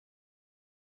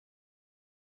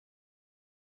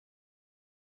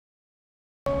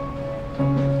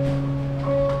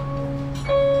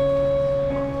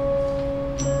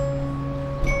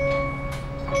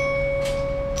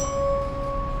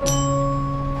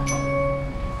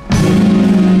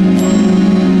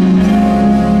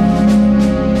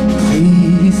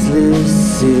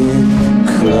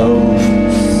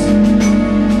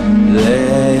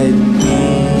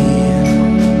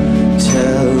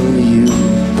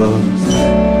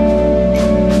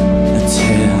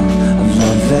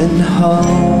hope.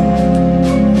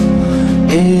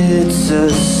 It's a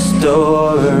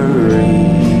story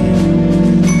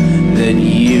that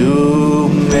you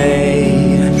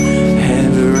may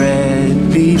have read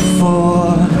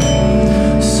before,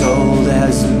 sold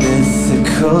as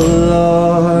mythical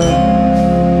lore,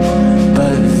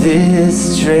 but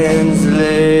this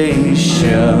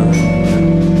translation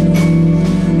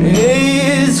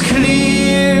is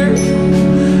clear,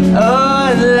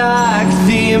 unlike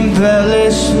the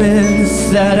embellishments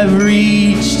that have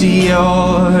reached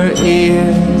your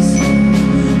ears.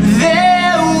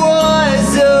 There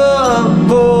was a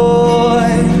boy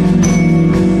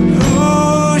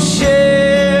who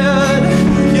shared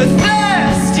your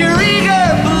thirst, your eager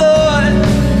blood,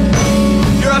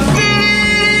 your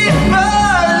affinity for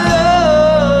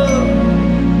love.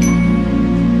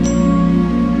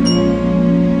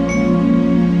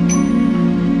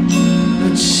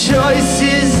 The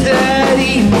choices that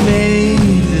he made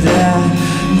that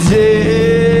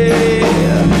day,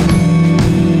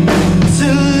 to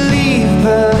leave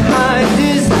behind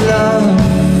his love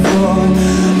for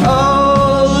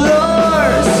all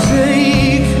our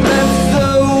sake, left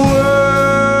the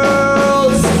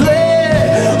world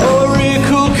split,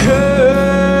 oracle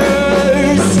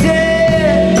cursed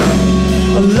it.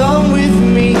 Along with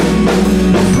me,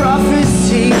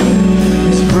 prophecy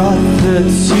has brought the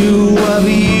two of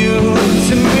you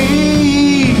to me.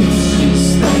 These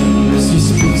things he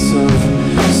speaks of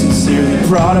sincerely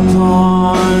brought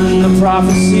upon the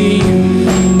prophecy.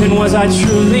 And was I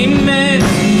truly meant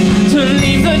to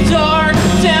leave the dark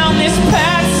down this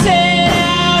path set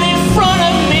out in front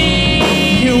of me?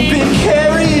 You've been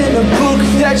carrying a book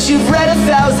that you've read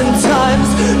 1,000 times.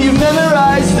 You've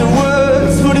memorized the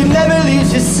words, but it never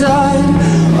leaves your side.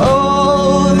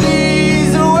 All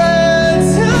these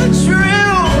words are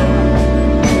true,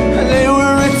 and they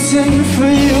were written for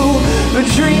you. Been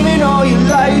dreaming all your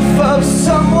life of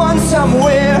someone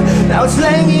somewhere. Now it's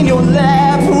laying in your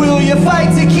lap. Will you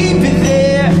fight to keep it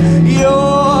there?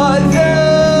 You're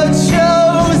the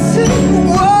chosen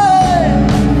one,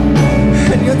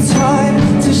 and your time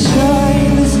to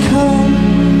shine has come.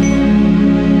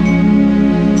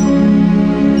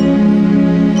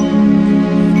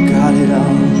 Got it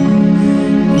all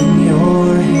in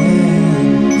your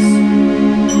hands.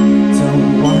 Don't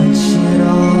watch it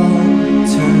all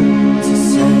turn to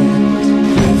sand.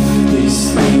 If these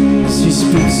things he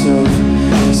speaks of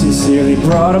sincerely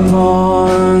brought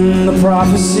upon the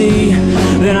prophecy,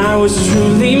 then I was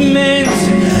truly meant